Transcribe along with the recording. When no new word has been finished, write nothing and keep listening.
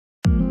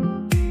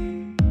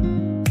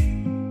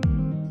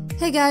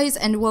Hey guys,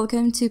 and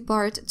welcome to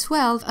part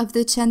 12 of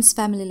the Chance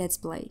Family Let's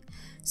Play.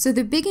 So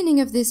the beginning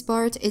of this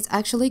part is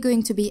actually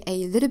going to be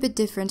a little bit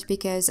different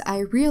because I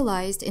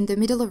realized in the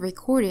middle of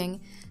recording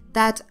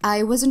that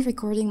I wasn't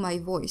recording my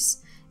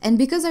voice. And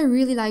because I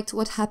really liked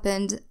what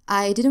happened,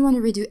 I didn't want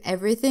to redo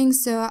everything,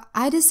 so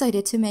I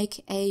decided to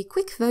make a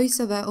quick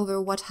voiceover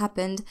over what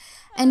happened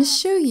and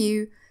show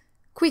you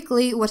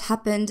quickly what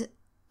happened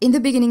in the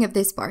beginning of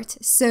this part.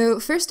 So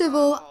first of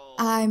all,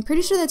 I'm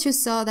pretty sure that you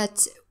saw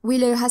that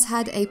Willow has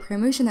had a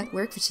promotion at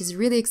work, which is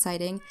really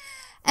exciting,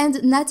 and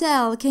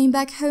Nathaël came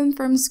back home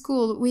from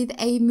school with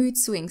a mood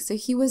swing, so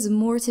he was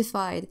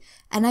mortified,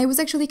 and I was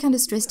actually kind of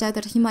stressed out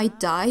that he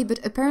might die,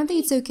 but apparently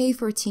it's okay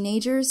for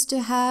teenagers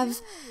to have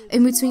a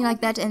mood swing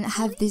like that and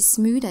have this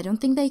mood. I don't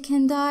think they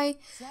can die.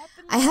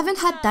 I haven't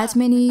had that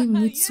many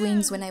mood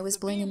swings when I was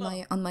playing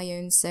on my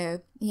own,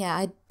 so yeah,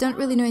 I don't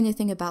really know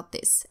anything about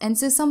this. And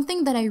so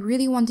something that I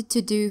really wanted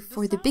to do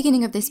for the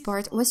beginning of this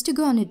part was to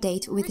go on a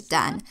date with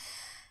Dan.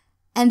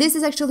 And this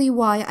is actually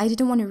why I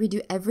didn't want to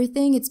redo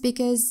everything. It's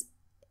because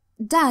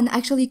Dan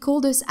actually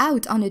called us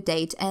out on a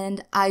date,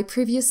 and I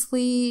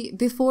previously,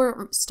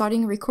 before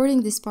starting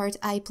recording this part,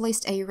 I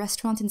placed a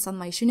restaurant in San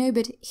Myshuno,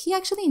 but he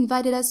actually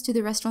invited us to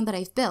the restaurant that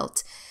I've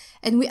built.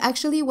 And we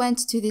actually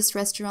went to this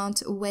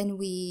restaurant when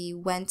we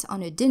went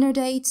on a dinner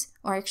date,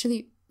 or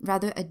actually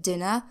rather a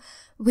dinner,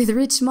 with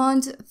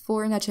Richmond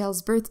for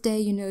Nathaël's birthday,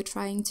 you know,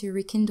 trying to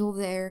rekindle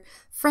their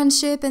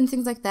friendship and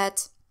things like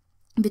that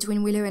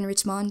between Willow and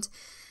Richmond.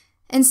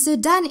 And so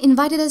Dan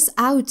invited us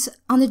out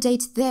on a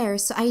date there,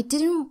 so I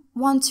didn't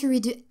want to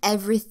redo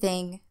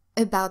everything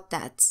about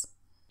that.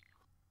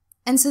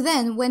 And so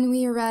then, when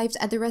we arrived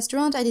at the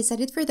restaurant, I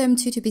decided for them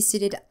to be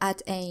seated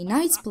at a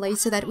nice place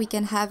so that we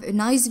can have a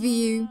nice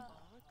view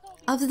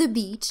of the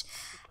beach.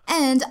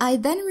 And I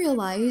then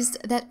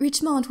realized that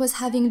Richmond was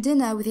having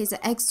dinner with his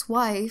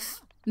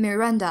ex-wife,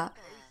 Miranda.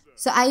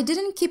 So I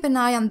didn't keep an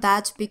eye on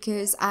that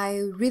because I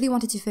really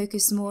wanted to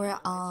focus more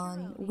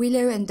on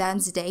Willow and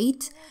Dan's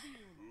date.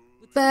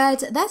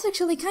 But that's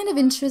actually kind of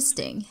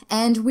interesting,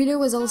 and Willow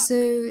was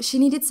also, she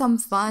needed some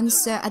fun,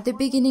 so at the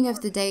beginning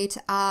of the date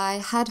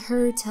I had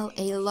her tell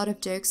a lot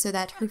of jokes so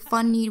that her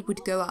fun need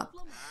would go up.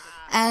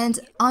 And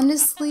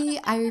honestly,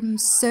 I'm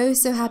so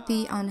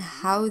happy on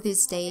how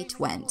this date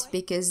went,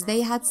 because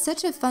they had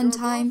such a fun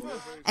time,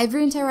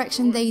 every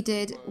interaction they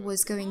did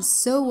was going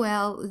so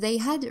well, they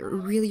had a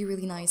really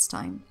nice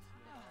time.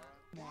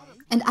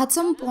 And at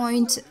some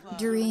point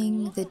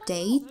during the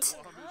date,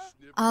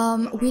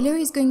 Willow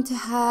is going to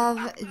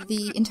have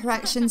the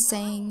interaction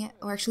saying,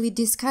 or actually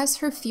discuss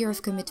her fear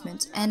of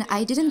commitment, and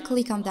I didn't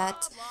click on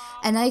that,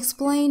 and I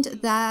explained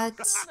that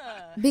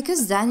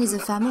because Dan is a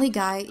family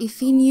guy,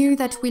 if he knew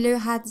that Willow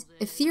had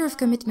a fear of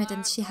commitment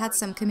and she had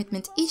some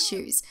commitment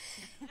issues,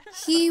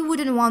 he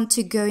wouldn't want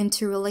to go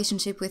into a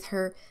relationship with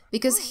her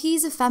because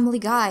he's a family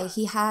guy,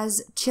 he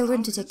has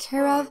children to take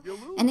care of,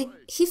 and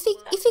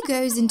if he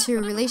goes into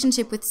a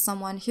relationship with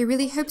someone, he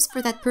really hopes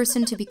for that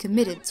person to be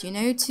committed, you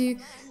know, to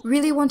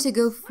really want to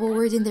go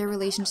forward in their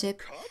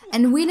relationship.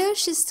 And Willow,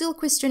 she's still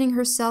questioning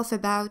herself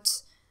about,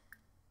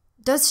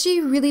 does she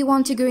really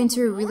want to go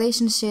into a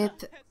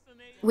relationship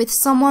with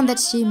someone that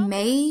she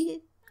may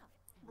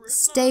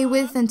stay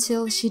with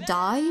until she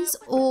dies,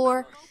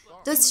 or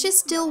does she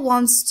still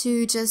wants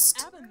to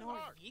just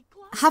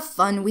have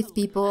fun with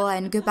people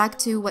and go back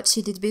to what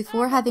she did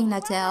before having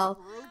Nathaël,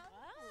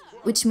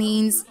 which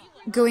means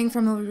going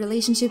from a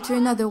relationship to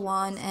another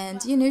one,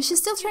 and, you know, she's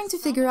still trying to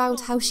figure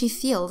out how she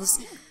feels.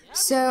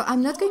 So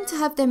I'm not going to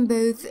have them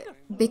both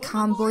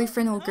become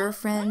boyfriend or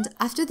girlfriend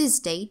after this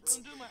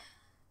date.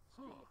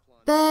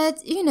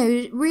 But, you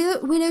know,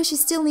 Willow, she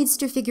still needs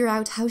to figure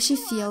out how she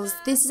feels.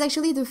 This is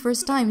actually the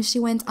first time she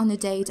went on a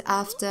date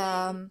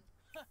after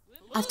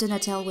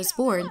Nathaël was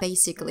born,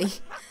 basically.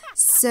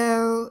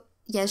 So,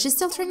 yeah, she's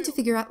still trying to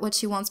figure out what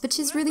she wants, but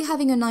she's really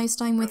having a nice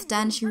time with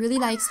Dan, she really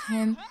likes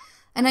him.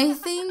 And I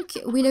think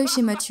Willow,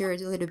 she matured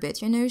a little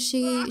bit, you know,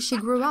 she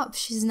grew up,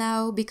 she's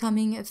now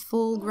becoming a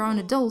full-grown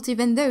adult,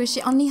 even though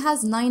she only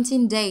has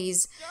 19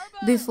 days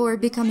before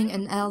becoming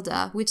an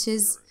elder, which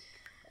is,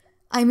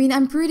 I mean,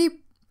 I'm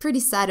pretty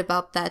sad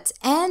about that.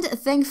 And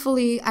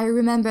thankfully, I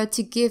remembered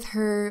to give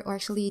her, or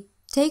actually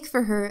take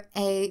for her,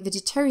 a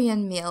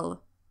vegetarian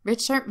meal.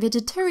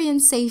 Vegetarian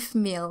safe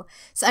meal.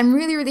 So I'm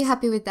really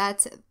happy with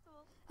that.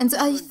 And so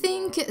I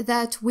think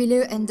that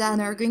Willow and Dan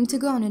are going to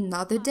go on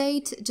another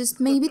date, just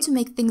maybe to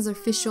make things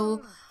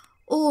official,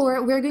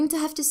 or we're going to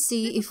have to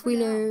see if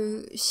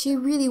Willow, she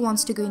really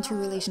wants to go into a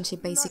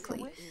relationship,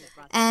 basically.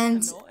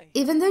 And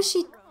even though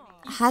she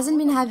hasn't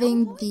been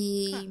having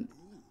the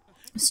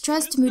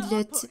stressed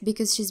moodlet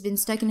because she's been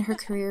stuck in her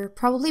career,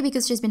 probably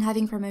because she's been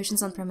having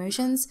promotions on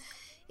promotions,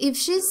 if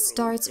she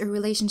starts a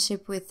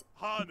relationship with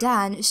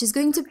Dan, she's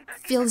going to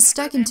feel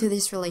stuck into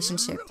this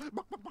relationship.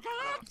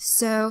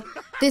 So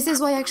this is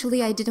why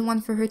actually I didn't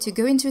want for her to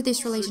go into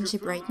this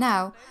relationship right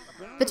now,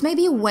 but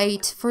maybe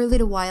wait for a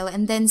little while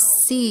and then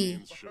see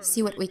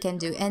what we can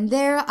do. And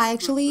there I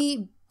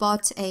actually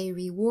bought a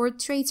reward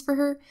trait for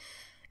her,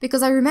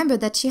 because I remember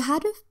that she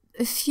had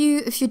a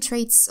few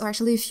traits, or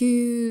actually a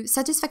few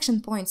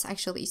satisfaction points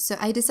actually. So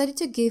I decided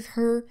to give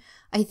her,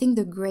 I think,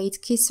 the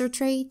great kisser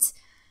trait.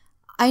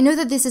 I know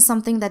that this is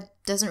something that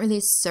doesn't really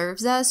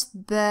serve us,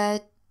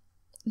 but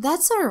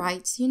that's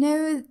alright, you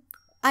know.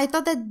 I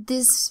thought that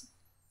this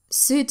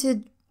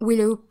suited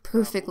Willow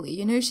perfectly.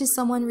 You know, she's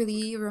someone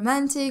really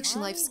romantic, she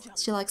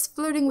likes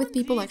flirting with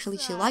people, actually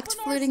she liked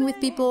flirting with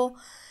people,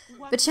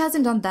 but she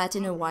hasn't done that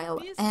in a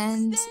while.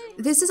 And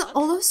this is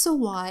also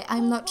why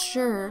I'm not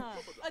sure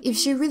if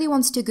she really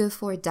wants to go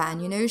for Dan,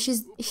 you know.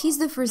 He's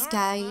the first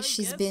guy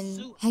she's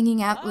been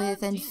hanging out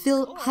with and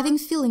having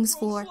feelings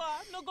for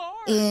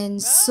in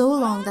so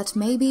long that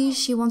maybe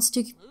she wants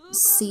to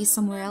see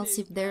somewhere else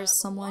if there's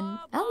someone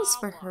else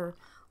for her.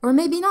 Or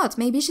maybe not,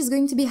 maybe she's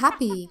going to be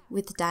happy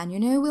with Dan, you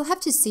know, we'll have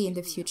to see in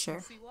the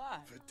future.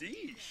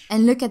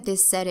 And look at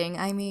this setting,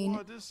 I mean,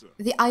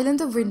 the island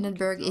of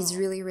Rindenburg is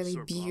really, really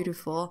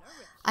beautiful.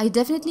 I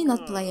definitely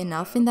not play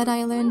enough in that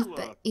island,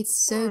 but it's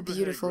so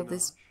beautiful.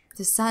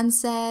 The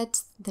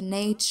sunset, the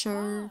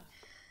nature,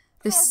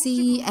 the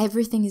sea,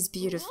 everything is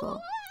beautiful.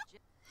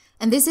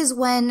 And this is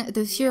when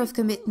the fear of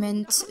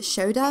commitment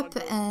showed up,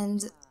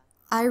 and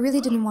I really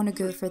didn't want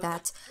to go for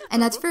that.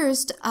 And at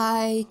first,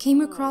 I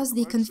came across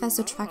the confess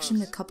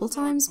attraction a couple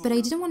times, but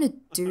I didn't want to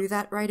do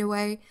that right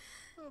away.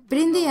 But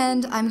in the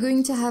end, I'm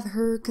going to have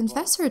her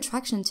confess her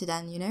attraction to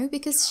Dan, you know,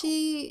 because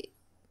she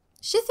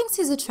thinks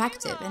he's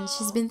attractive, and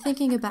she's been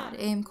thinking about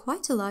him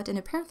quite a lot, and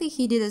apparently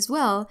he did as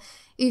well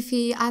if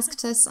he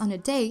asked us on a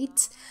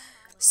date.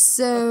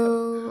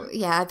 So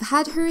yeah, I've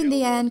had her in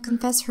the end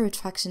confess her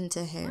attraction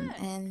to him,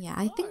 and yeah,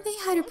 I think they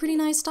had a pretty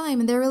nice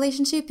time and their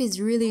relationship is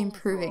really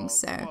improving,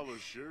 so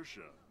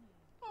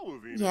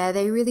yeah,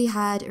 they really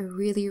had a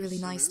really, really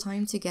nice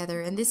time together.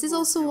 And this is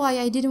also why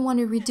I didn't want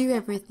to redo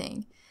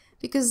everything,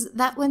 because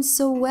that went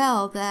so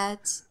well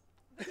that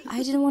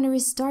I didn't want to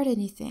restart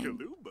anything.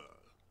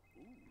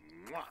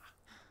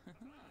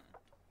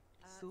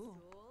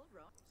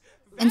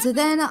 And so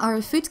then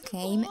our food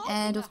came,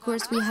 and of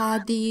course we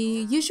had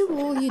the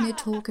usual, you know,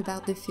 talk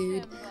about the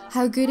food,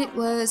 how good it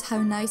was,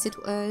 how nice it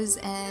was,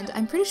 and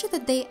I'm pretty sure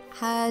that they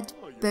had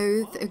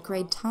both a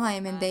great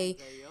time, and they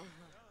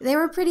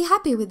were pretty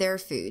happy with their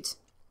food.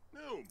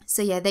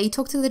 So yeah, they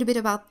talked a little bit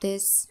about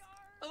this.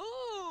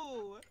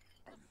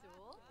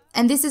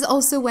 And this is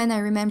also when I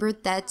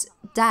remembered that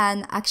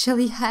Dan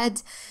actually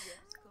had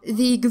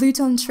the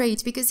gluten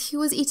trait, because he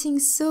was eating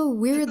so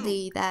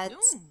weirdly that...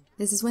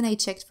 This is when I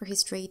checked for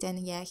his trait, and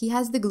yeah, he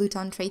has the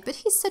gluten trait, but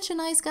he's such a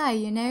nice guy,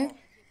 you know?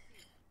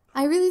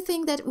 I really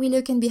think that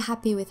Willow can be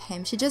happy with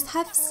him. She just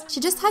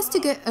has to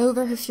get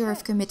over her fear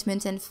of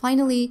commitment and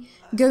finally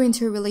go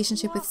into a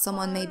relationship with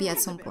someone maybe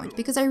at some point,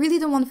 because I really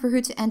don't want for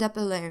her to end up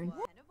alone.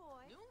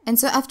 And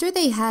so after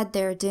they had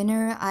their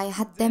dinner, I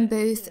had them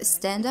both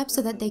stand up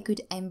so that they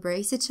could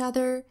embrace each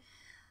other,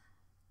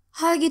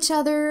 hug each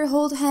other,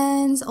 hold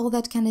hands, all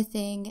that kind of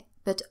thing,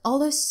 but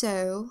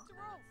also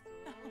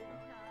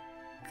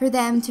for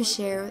them to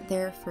share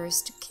their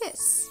first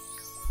kiss.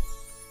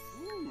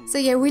 So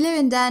yeah, Willow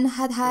and Dan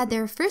had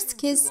their first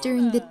kiss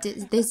during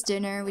this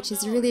dinner, which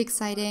is really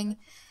exciting.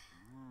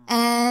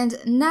 And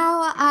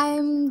now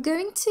I'm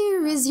going to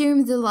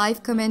resume the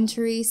live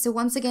commentary, so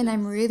once again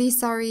I'm really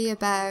sorry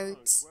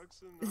about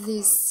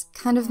this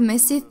kind of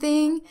messy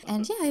thing,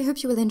 and yeah, I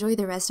hope you will enjoy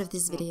the rest of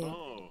this video.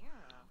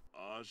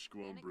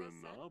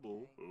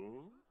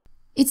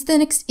 It's the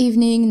next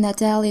evening,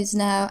 Nathaël is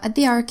now at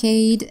the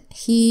arcade.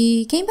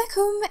 He came back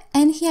home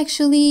and he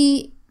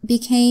actually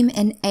became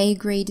an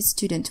A-grade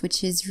student,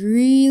 which is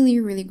really,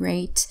 really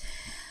great.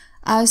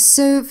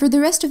 So for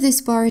the rest of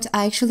this part,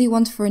 I actually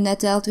want for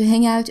Nathaël to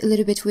hang out a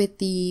little bit with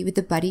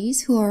the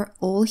buddies who are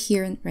all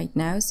here right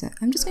now, so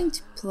I'm just going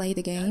to play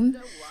the game.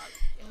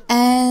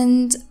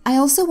 And I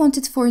also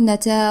wanted for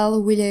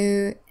Nathaël,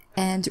 Willow,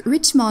 and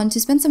Richmond to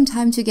spend some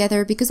time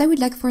together, because I would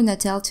like for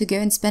Nathaël to go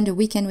and spend a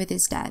weekend with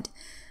his dad.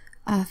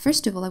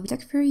 First of all, I would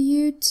like for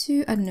you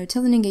to, I don't know,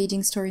 tell an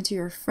engaging story to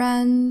your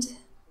friend,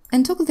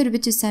 and talk a little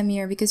bit to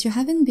Samir, because you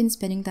haven't been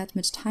spending that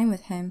much time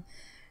with him.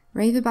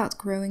 Rave about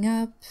growing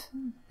up,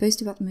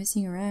 boast about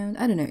messing around,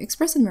 I don't know,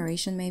 express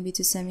admiration maybe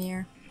to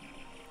Samir.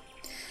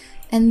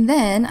 And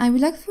then I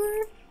would like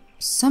for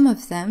some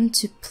of them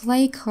to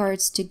play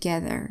cards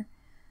together.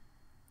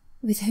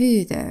 With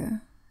who though?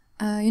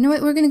 You know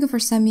what, we're gonna go for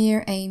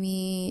Samir,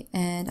 Amy,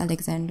 and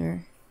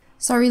Alexander.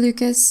 Sorry,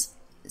 Lucas.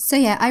 So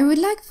yeah, I would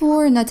like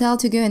for Nathaël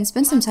to go and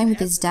spend some time with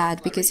his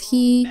dad, because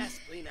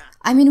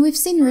I mean, we've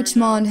seen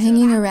Richmond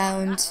hanging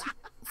around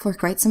for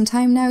quite some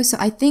time now, so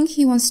I think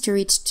he wants to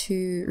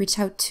reach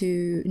out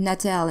to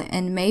Nathaël,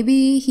 and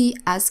maybe he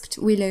asked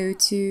Willow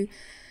to,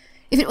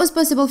 if it was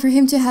possible for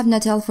him to have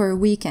Nathaël for a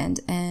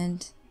weekend,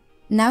 and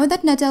now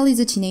that Nathaël is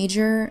a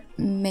teenager,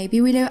 maybe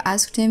Willow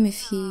asked him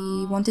if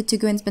he wanted to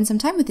go and spend some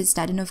time with his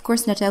dad, and of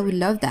course Nathaël would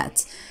love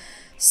that.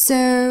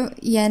 So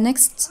yeah,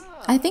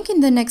 I think in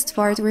the next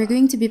part we're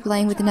going to be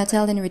playing with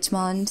Nathaël and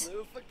Richmond,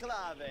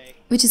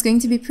 which is going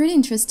to be pretty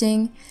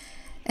interesting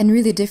and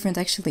really different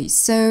actually.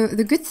 So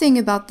the good thing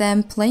about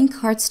them playing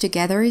cards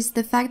together is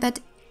the fact that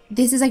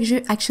this is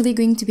actually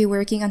going to be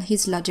working on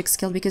his logic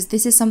skill, because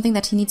this is something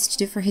that he needs to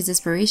do for his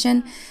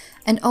aspiration.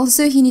 And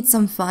also he needs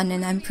some fun,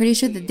 and I'm pretty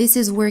sure that this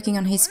is working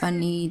on his fun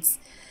needs.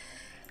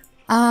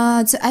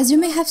 So as you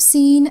may have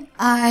seen,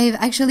 I've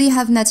actually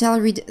have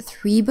Nathaël read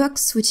 3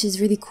 books, which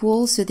is really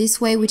cool. So this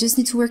way we just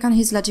need to work on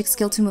his logic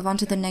skill to move on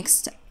to the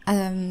next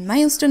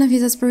milestone of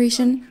his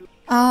aspiration.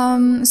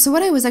 So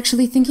what I was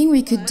actually thinking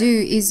we could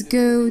do is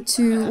go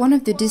to one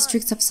of the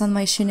districts of San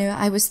Myshuno.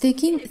 I was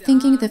thinking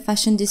the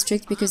fashion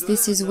district, because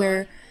this is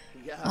where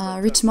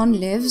Richmond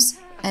lives.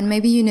 And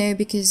maybe, you know,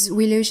 because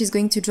Willow, she's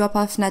going to drop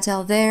off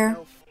Nathaël there.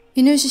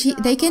 You know,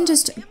 they can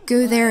just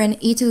go there and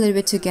eat a little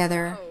bit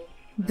together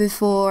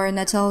before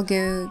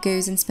Nathaël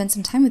goes and spend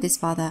some time with his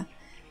father.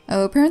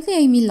 Oh, apparently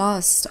Amy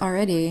lost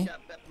already.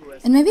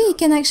 And maybe he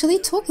can actually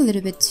talk a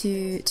little bit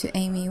to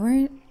Amy.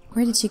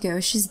 Where did she go?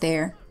 She's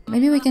there.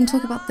 Maybe we can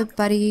talk about the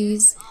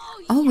buddies.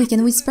 Oh, we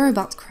can whisper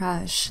about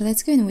Crush.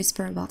 Let's go and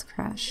whisper about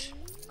Crush.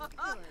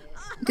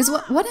 Because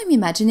what I'm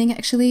imagining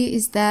actually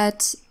is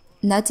that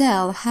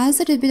Nathaël has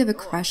a little bit of a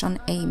crush on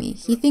Amy.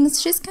 He thinks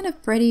she's kind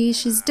of pretty,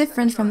 she's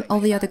different from all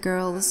the other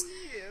girls.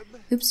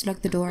 Oops,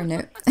 lock the door,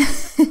 no.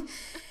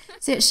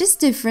 So yeah, she's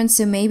different,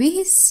 so maybe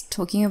he's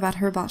talking about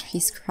her, about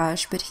his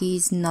crush, but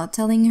he's not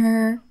telling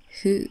her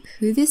who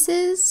this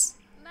is.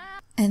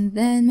 And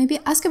then maybe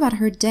ask about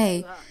her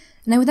day.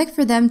 And I would like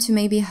for them to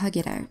maybe hug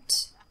it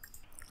out.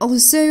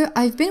 Also,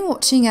 I've been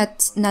watching at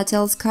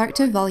Nathaël's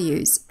character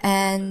values,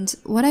 and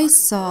what I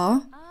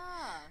saw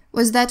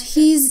was that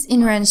he's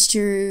in range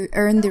to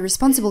earn the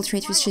responsible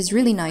trait, which is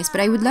really nice, but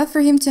I would love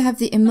for him to have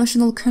the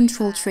emotional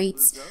control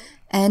traits.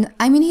 And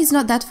I mean, he's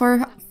not that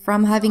far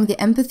from having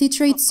the empathy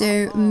trait,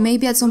 so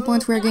maybe at some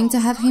point we're going to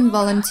have him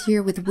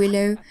volunteer with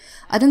Willow.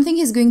 I don't think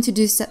he's going to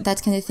do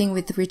that kind of thing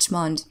with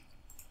Richmond.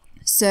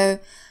 So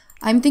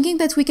I'm thinking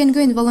that we can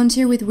go and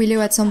volunteer with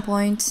Willow at some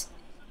point.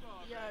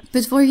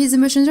 But for his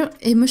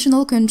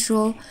emotional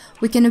control,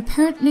 we can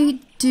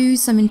apparently do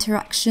some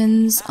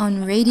interactions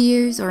on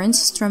radios or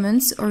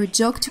instruments, or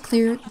joke to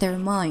clear their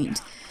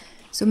mind.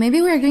 So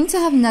maybe we're going to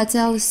have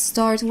Nathaël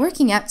start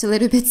working out a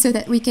little bit so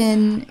that we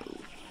can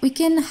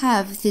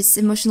have this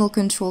emotional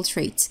control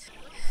trait.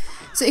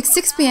 So it's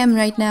 6 PM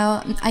right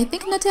now. I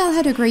think Nathaël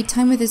had a great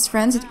time with his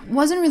friends. It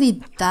wasn't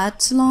really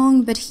that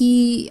long, but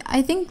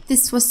I think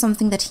this was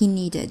something that he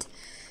needed.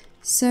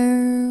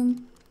 So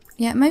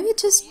yeah, maybe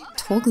just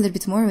talk a little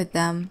bit more with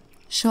them.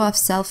 Show off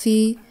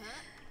selfie.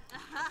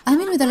 I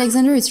mean, with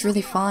Alexander it's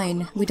really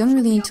fine. We don't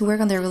really need to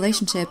work on their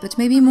relationship, but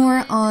maybe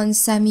more on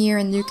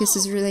Samir and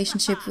Lucas's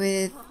relationship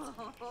with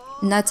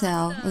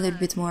Nathaël a little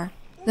bit more.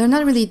 They're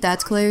not really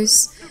that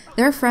close.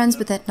 They're friends,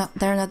 but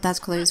they're not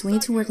that close. We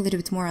need to work a little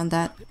bit more on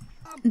that.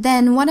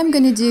 Then what I'm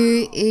gonna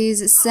do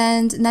is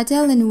send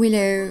Nathaël and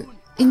Willow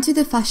into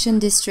the fashion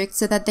district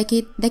so that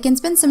they can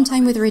spend some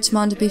time with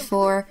Richmond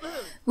before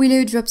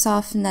Willow drops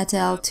off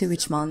Nathaël to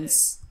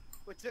Richmond's.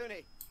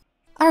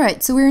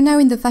 Alright, so we're now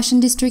in the fashion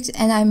district,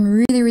 and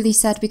I'm really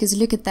sad because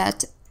look at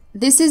that.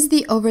 This is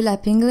the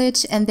overlapping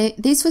glitch, and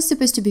this was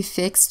supposed to be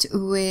fixed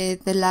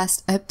with the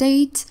last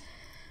update.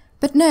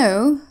 But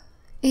no,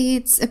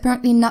 it's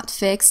apparently not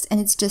fixed, and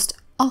it's just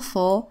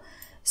awful.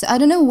 So I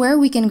don't know where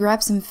we can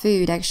grab some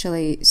food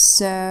actually.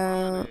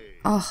 So,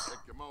 oh,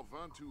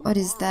 what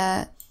is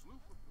that?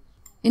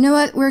 You know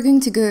what, we're going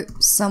to go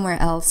somewhere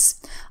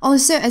else.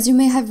 Also, as you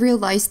may have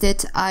realized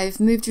it, I've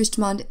moved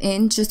Richmond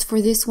in just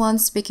for this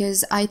once,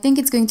 because I think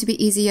it's going to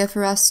be easier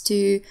for us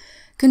to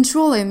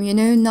control him, you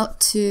know,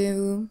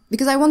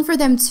 because I want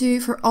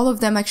for all of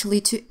them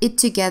actually to eat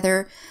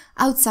together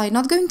outside,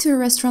 not going to a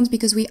restaurant,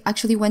 because we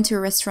actually went to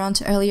a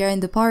restaurant earlier in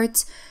the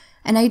part,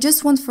 and I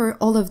just want for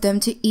all of them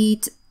to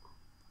eat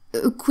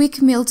a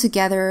quick meal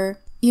together,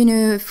 you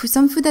know, for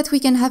some food that we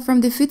can have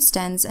from the food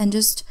stands, and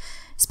just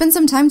spend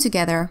some time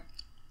together.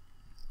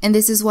 And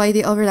this is why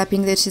the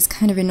overlapping glitch is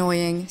kind of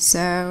annoying.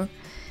 So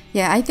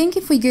yeah, I think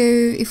if we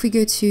go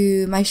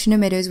to Myshuno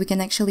Meadows, we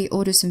can actually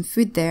order some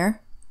food there.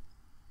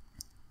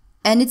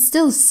 And it's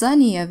still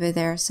sunny over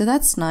there, so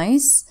that's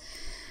nice.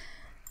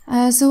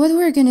 So what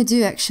we're gonna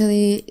do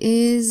actually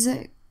is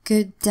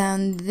go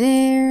down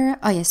there.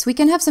 Oh yes, we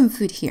can have some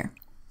food here.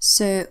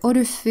 So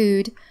order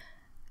food.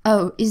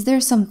 Oh, is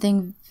there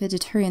something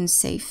vegetarian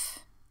safe?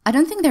 I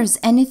don't think there's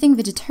anything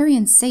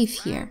vegetarian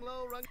safe here.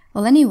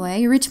 Well,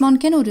 anyway,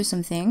 Richmond can order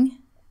something.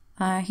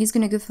 He's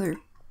gonna go for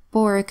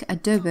pork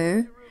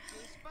adobo.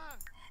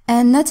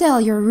 And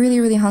Nathaël, you're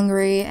really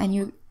hungry, and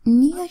you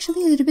need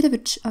actually a little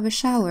bit of a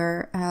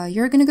shower.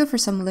 You're gonna go for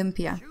some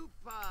lumpia.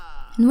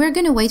 And we're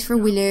gonna wait for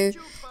Willow,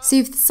 see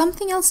if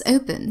something else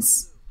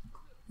opens.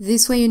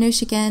 This way, you know,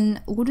 she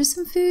can order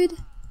some food.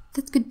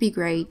 That could be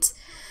great.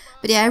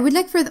 But yeah, I would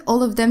like for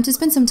all of them to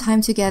spend some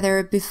time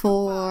together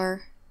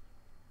before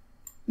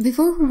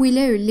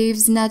Willow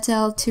leaves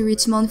Nathaël to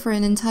Richmond for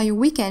an entire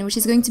weekend, which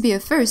is going to be a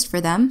first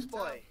for them.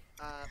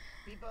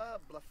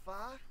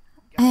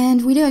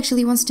 And Willow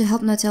actually wants to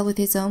help Nathaël with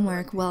his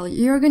homework. Well,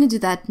 you're going to do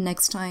that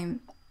next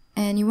time.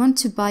 And you want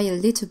to buy a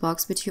litter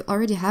box, but you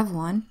already have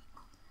one.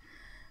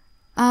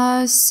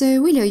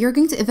 So Willow, you're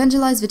going to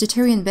evangelize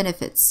vegetarian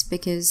benefits,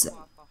 because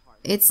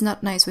it's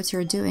not nice what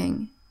you're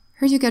doing.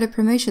 Heard you got a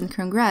promotion,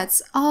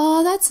 congrats.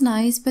 Oh, that's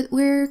nice, but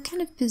we're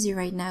kind of busy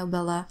right now,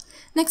 Bella.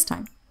 Next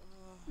time.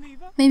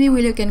 Maybe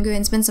Willow can go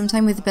and spend some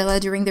time with Bella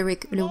during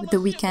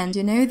the weekend,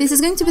 you know? This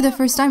is going to be the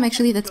first time,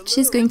 actually, that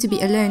she's going to be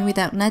alone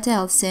without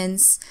Nathaël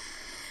since...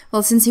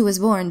 well, since he was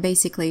born,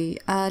 basically.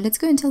 Let's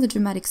go and tell a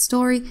dramatic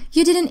story.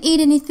 You didn't eat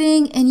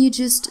anything, and you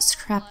just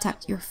scrapped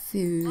out your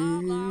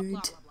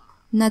food.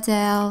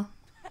 Nathaël,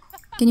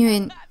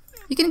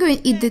 you can go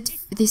and eat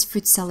this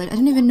fruit salad. I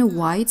don't even know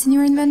why it's in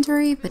your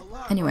inventory, but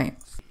anyway.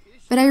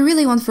 But I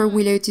really want for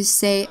Willow to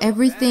say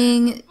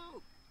everything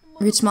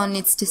Richmond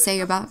needs to say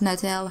about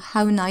Nathaël,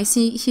 how nice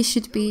he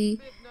should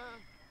be.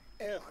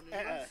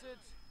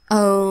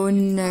 Oh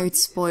no,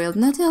 it's spoiled.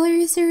 Nathaël, are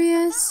you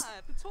serious?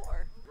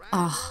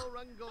 Ah.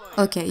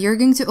 Okay, you're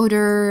going to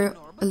order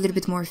a little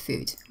bit more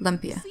food.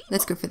 Lumpia,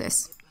 let's go for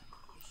this.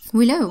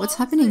 Willow, what's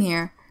happening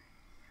here?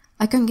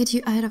 I can't get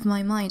you out of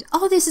my mind.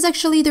 Oh, this is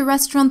actually the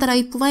restaurant that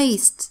I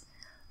placed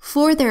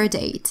for their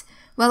date.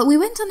 Well, we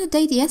went on a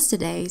date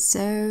yesterday,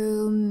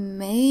 so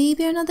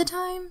maybe another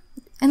time?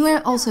 And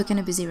we're also kind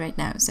of busy right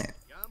now, so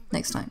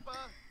next time.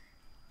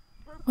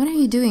 What are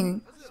you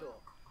doing?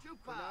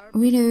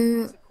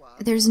 Willow,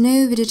 there's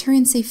no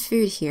vegetarian safe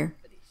food here.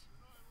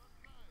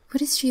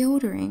 What is she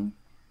ordering?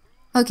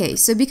 Okay,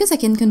 so because I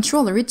can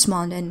control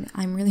Richmond and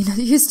I'm really not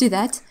used to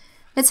that,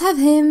 let's have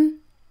him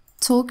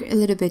talk a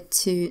little bit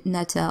to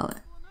Nathaël.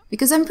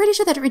 Because I'm pretty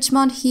sure that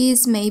Richmond,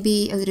 he's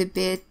maybe a little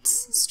bit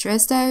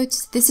stressed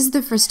out. This is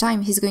the first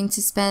time he's going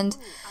to spend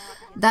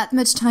that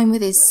much time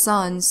with his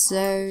son,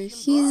 so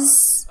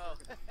he's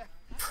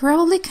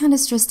probably kind of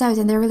stressed out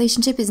and their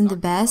relationship isn't the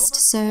best,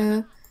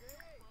 so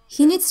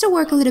he needs to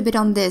work a little bit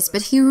on this,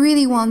 but he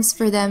really wants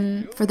for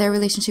their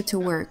relationship to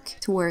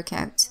work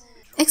out.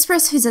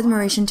 Express his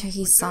admiration to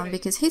his son,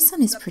 because his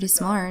son is pretty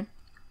smart.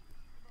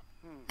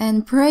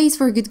 And praise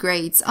for good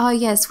grades. Ah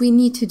yes, we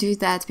need to do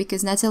that,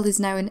 because Nathaël is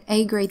now an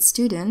A-grade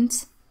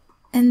student.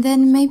 And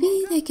then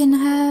maybe they can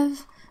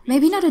have,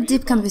 maybe not a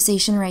deep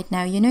conversation right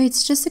now, you know,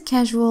 it's just a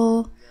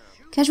casual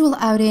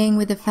outing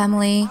with the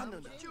family.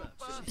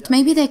 But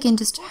maybe they can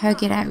just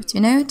hug it out, you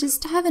know,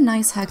 just have a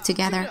nice hug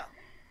together.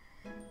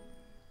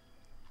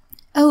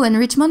 Oh, and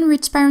Richmond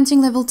reached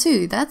parenting level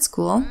 2, that's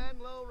cool.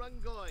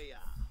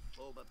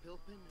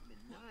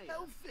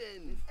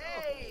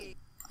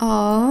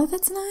 Oh,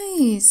 that's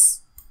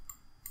nice.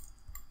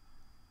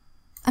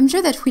 I'm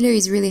sure that Willow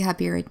is really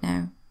happy right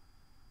now.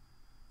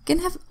 Can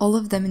have all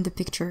of them in the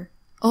picture.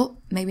 Oh,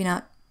 maybe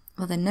not.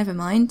 Well then, never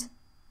mind.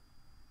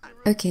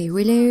 Okay,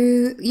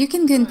 Willow, you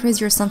can go and praise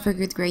your son for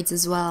good grades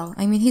as well.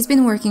 I mean, he's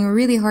been working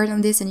really hard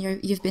on this and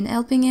you've been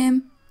helping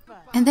him.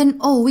 And then,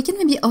 oh, we can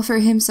maybe offer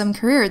him some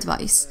career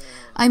advice.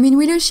 I mean,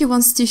 Willow, she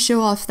wants to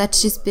show off that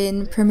she's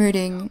been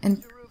promoted,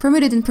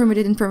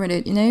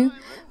 you know?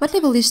 What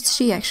level is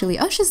she actually?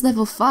 Oh, she's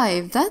level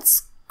 5.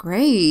 That's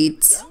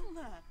great.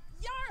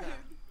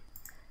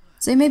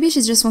 So maybe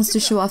she just wants to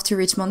show off to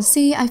Richmond.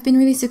 See, I've been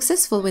really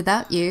successful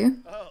without you.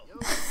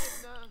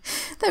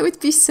 That would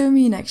be so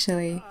mean,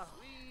 actually.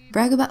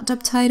 Brag about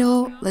job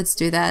title? Let's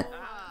do that.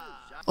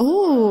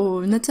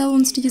 Oh, Nathaël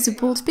wants to use a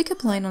bold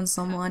pickup line on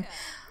someone.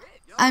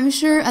 I'm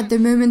sure at the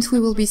moment we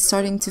will be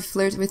starting to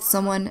flirt with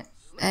someone,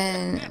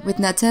 and with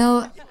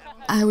Nathaël,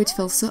 I would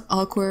feel so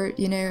awkward,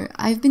 you know.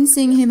 I've been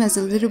seeing him as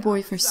a little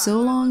boy for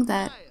so long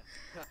that,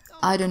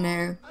 I don't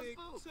know.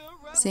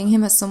 Seeing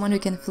him as someone who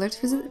can flirt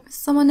with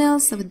someone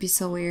else, that would be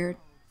so weird.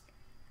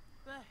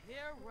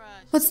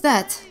 What's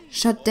that?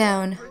 Shut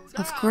down.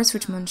 Of course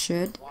Richmond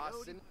should.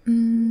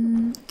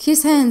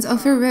 Kiss hands,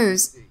 offer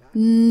rose.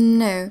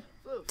 No.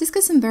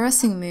 Discuss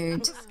embarrassing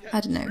mood. I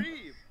don't know.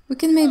 We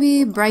can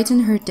maybe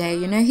brighten her day,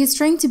 you know, he's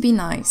trying to be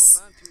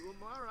nice.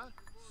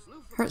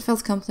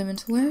 Heartfelt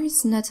compliment. Where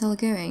is Nathaël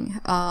going?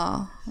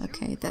 Ah,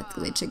 okay, that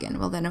glitch again.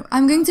 Well then,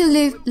 I'm going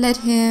to let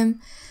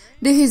him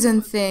do his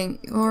own thing.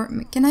 Or,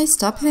 can I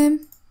stop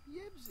him?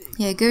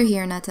 Yeah, go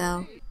here,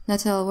 Nathaël.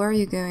 Nathaël, where are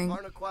you going?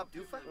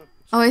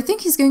 Oh, I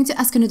think he's going to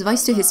ask an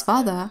advice to his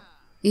father.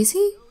 Is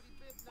he?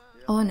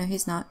 Oh, no,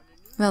 he's not.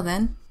 Well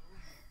then.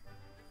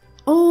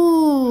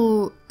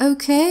 Oh,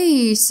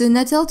 okay, so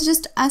Nathaël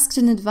just asked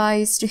an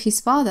advice to his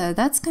father.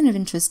 That's kind of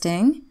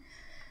interesting.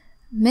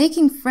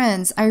 Making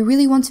friends. I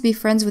really want to be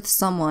friends with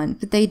someone,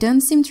 but they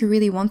don't seem to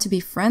really want to be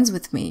friends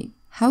with me.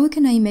 How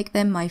can I make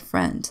them my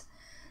friend?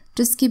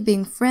 Just keep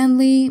being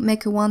friendly,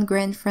 make a one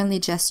grand friendly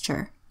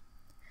gesture.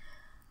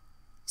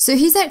 So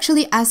he's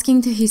actually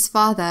asking to his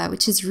father,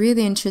 which is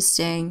really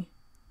interesting.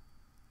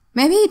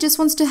 Maybe he just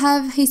wants to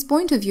have his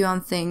point of view on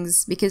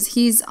things, because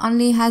he's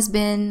only has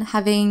been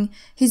having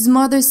his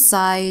mother's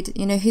side,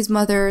 you know, his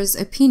mother's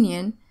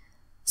opinion.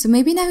 So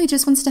maybe now he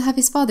just wants to have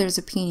his father's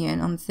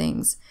opinion on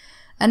things.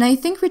 And I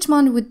think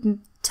Richmond would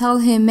tell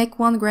him, make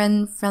one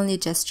grand friendly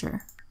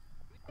gesture.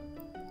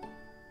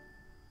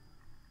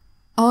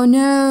 Oh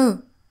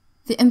no!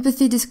 The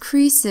empathy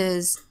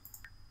decreases.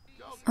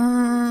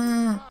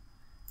 How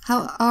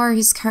are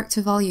his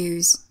character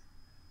values?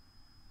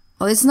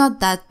 Well, it's not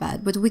that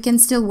bad, but we can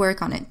still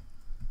work on it.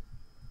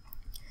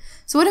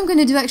 So what I'm going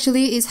to do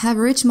actually is have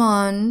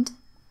Richmond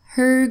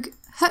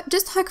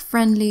just hug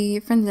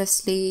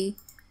friendlessly.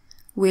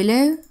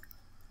 Willow,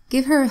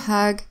 give her a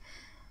hug.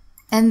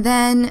 And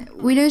then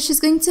Willow, she's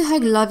going to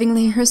hug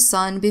lovingly her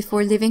son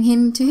before leaving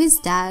him to his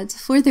dad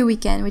for the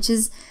weekend, which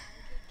is,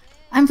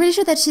 I'm pretty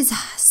sure that she's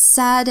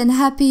sad and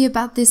happy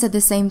about this at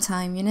the same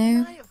time, you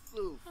know?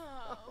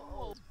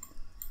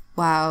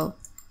 Wow.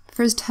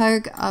 First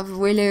hug of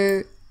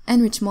Willow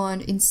and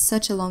Richmond in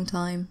such a long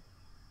time.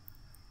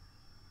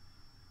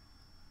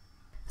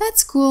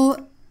 That's cool.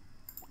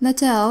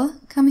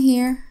 Nathaël, come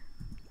here.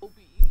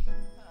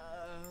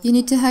 You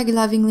need to hug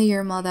lovingly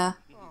your mother.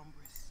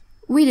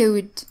 Willow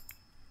would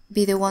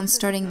be the one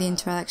starting the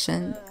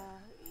interaction.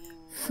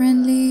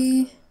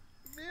 Friendly.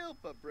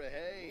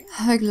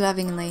 Hug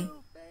lovingly.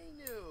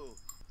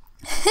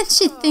 And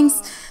she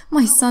thinks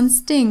my son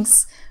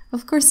stinks.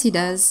 Of course he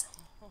does.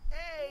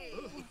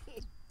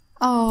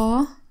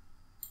 Aww.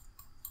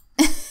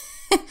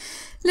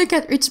 Look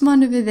at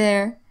Richmond over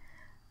there.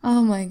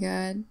 Oh my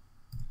god.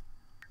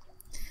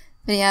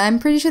 But yeah, I'm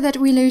pretty sure that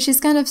Willow,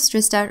 she's kind of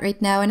stressed out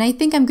right now, and I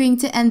think I'm going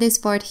to end this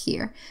part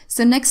here.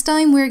 So next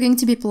time we're going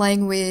to be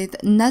playing with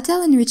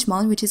Nathaël and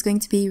Richmond, which is going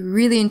to be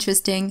really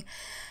interesting.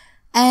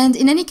 And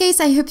in any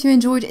case, I hope you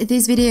enjoyed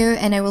this video,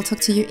 and I will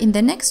talk to you in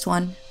the next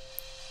one.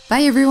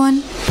 Bye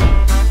everyone!